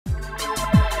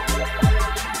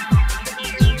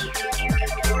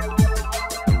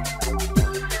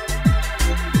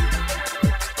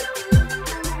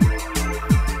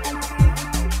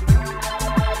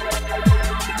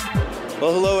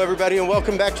everybody, and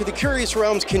welcome back to the Curious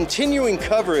Realm's continuing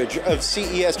coverage of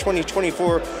CES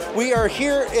 2024. We are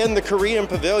here in the Korean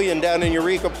Pavilion down in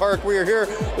Eureka Park. We are here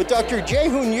with Dr.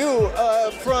 Jae-hoon Yu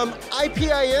from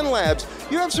Ipin Labs.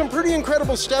 You have some pretty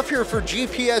incredible stuff here for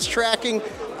GPS tracking.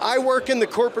 I work in the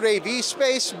corporate AV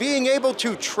space. Being able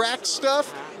to track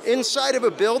stuff inside of a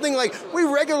building, like we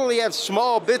regularly have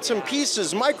small bits and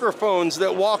pieces, microphones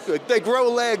that walk, they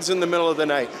grow legs in the middle of the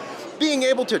night. Being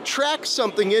able to track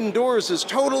something indoors is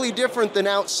totally different than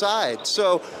outside.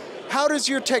 So how does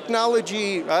your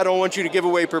technology, I don't want you to give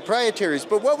away proprietaries,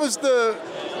 but what was the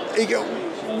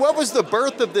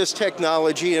birth of this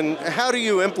technology and how do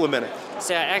you implement it?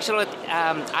 So actually,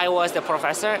 I was the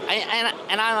professor,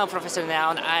 and I'm a professor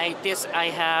now. I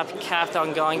have kept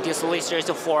on going this research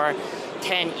for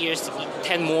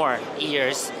 10 more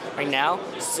years right now.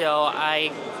 So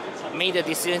I made a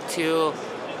decision to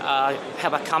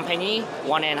have a company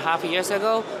 1.5 years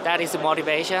ago. That is the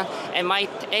motivation. And my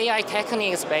AI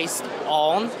technique is based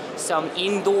on some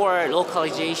indoor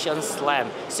localization SLAM.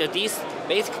 So this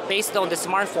based on the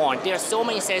smartphone. There are so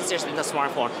many sensors in the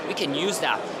smartphone. We can use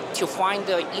that to find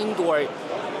the indoor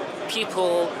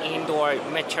people, indoor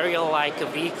material like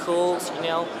vehicles, you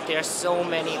know. There's so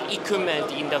many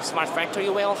equipment in the smart factory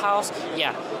warehouse.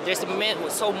 Yeah, there's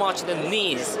so much the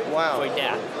needs for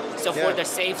that. So for the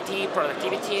safety,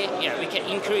 productivity, yeah, we can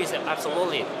increase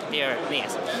absolutely their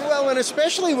needs. Well, and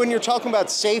especially when you're talking about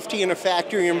safety in a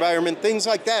factory environment, things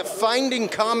like that, finding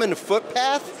common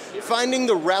footpath, finding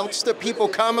the routes that people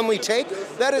commonly take,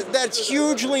 that's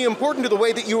hugely important to the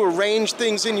way that you arrange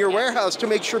things in your warehouse to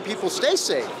make sure people stay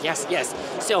safe. Yes, yes.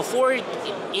 So for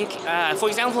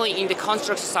example, in the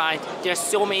construction site, there are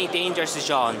so many dangerous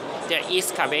zones. There are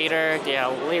excavator, there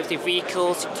are lifted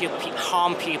vehicles to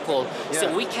harm people. Yeah.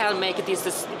 So we can make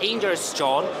this dangerous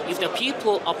zone. If the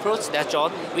people approach that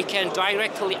zone, we can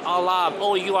directly alarm,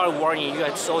 oh, you are warning, you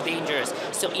are so dangerous.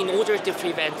 So in order to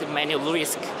prevent many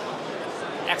risk,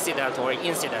 accident or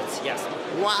incidents, yes.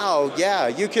 Wow, yeah,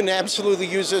 you can absolutely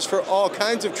use this for all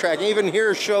kinds of tracking. Even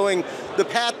here showing the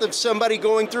path of somebody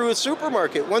going through a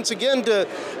supermarket. Once again,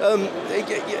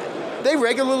 they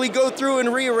regularly go through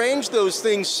and rearrange those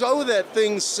things so that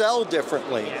things sell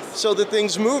differently, so that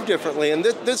things move differently. And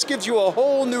this gives you a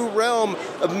whole new realm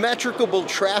of metricable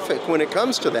traffic when it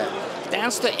comes to that.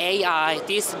 Thanks to AI,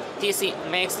 this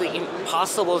makes it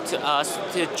impossible to us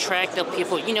to track the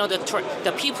people. You know,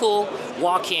 the people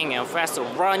walking and fast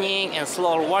running and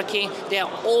slow walking, they're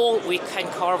all, we can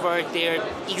cover their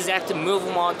exact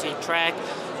movement and track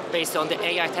based on the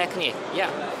AI technique, yeah.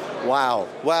 Wow,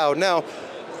 wow. Now,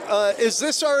 is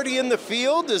this already in the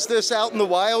field? Is this out in the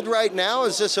wild right now?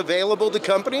 Is this available to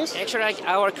companies? Actually,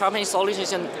 our company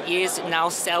solution is now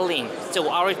selling. So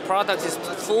our product is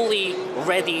fully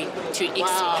ready to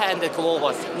expand the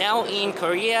global. Now in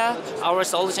Korea, our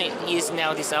solution is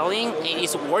now selling. It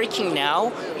is working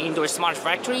now in the smart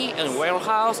factory and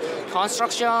warehouse,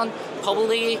 construction,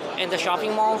 public, and the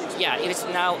shopping mall. Yeah, it is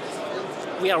now,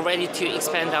 we are ready to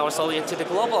expand our solution to the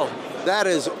global. That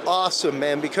is awesome,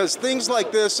 man, because things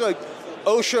like this, like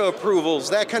OSHA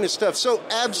approvals, that kind of stuff, so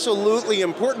absolutely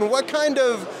important. What kind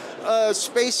of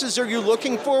spaces are you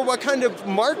looking for? What kind of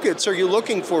markets are you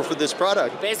looking for this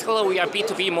product? Basically, we are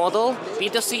B2B model.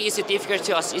 B2C is difficult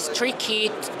to us. It's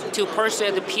tricky to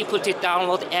persuade the people to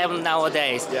download app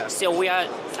nowadays. Yeah. So we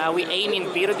aim in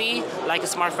B2B, like a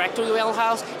smart factory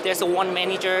warehouse. There's one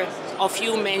manager, a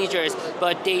few managers,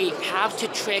 but they have to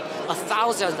track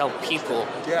 1,000 of people.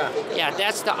 Yeah. Yeah,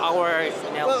 that's our, you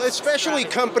know, well, especially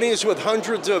companies with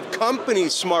hundreds of company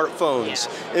smartphones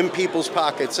in people's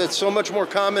pockets. It's so much more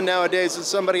common nowadays that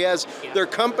somebody has their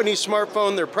company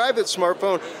smartphone, their private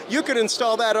smartphone. You could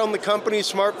install that on the company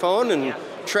smartphone and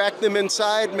track them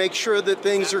inside, make sure that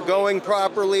things are going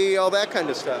properly, all that kind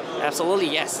of stuff. Absolutely,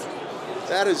 yes.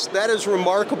 That is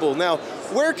remarkable. Now,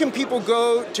 where can people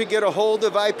go to get a hold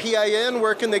of IPIN?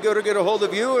 Where can they go to get a hold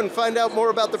of you and find out more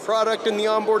about the product and the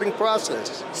onboarding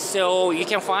process? So you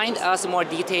can find us more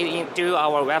detail through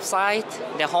our website,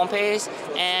 the homepage,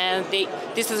 and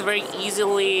this is very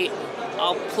easily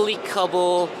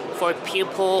applicable for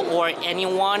people or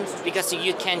anyone because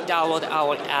you can download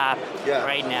our app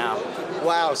right now.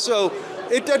 Wow, so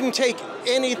it doesn't take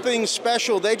anything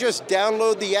special. They just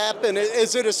download the app, and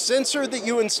is it a sensor that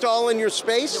you install in your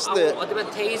space? So our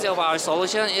advantage of our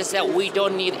solution is that we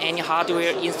don't need any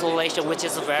hardware installation, which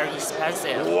is very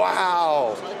expensive.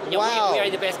 Wow. Yeah, wow. We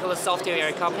are basically a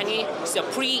software company. So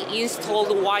pre-installed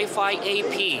Wi-Fi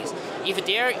APs. If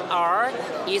there are,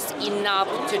 it's enough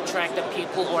to track the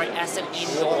people or asset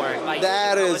indoor.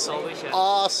 That is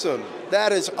awesome.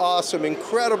 That is awesome.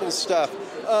 Incredible stuff.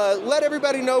 let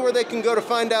everybody know where they can go to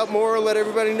find out more. Let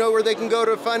everybody know where they can go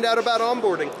to find out about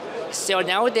onboarding. So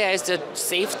nowadays, the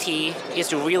safety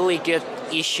is a really good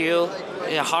issue,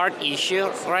 a hard issue,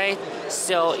 right?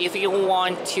 So if you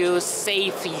want to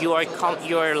save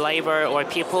your labor or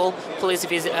people, please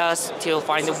visit us to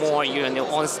find more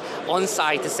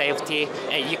on-site safety,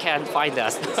 and you can find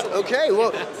us. Okay,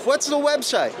 well, what's the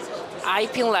website?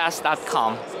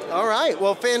 ipinlabs.com. All right,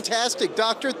 well, fantastic.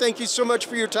 Doctor, thank you so much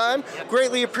for your time.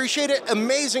 Greatly appreciate it.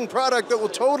 Amazing product that will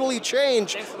totally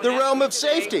change the realm of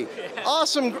safety.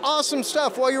 Awesome, awesome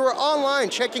stuff. While you were online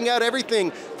checking out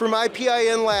everything from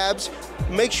Ipin Labs,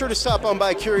 make sure to stop on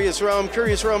by Curious Realm.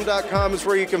 CuriousRealm.com is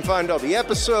where you can find all the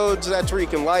episodes. That's where you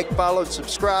can like, follow,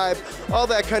 subscribe, all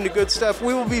that kind of good stuff.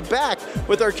 We will be back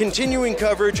with our continuing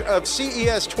coverage of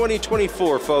CES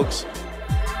 2024, folks.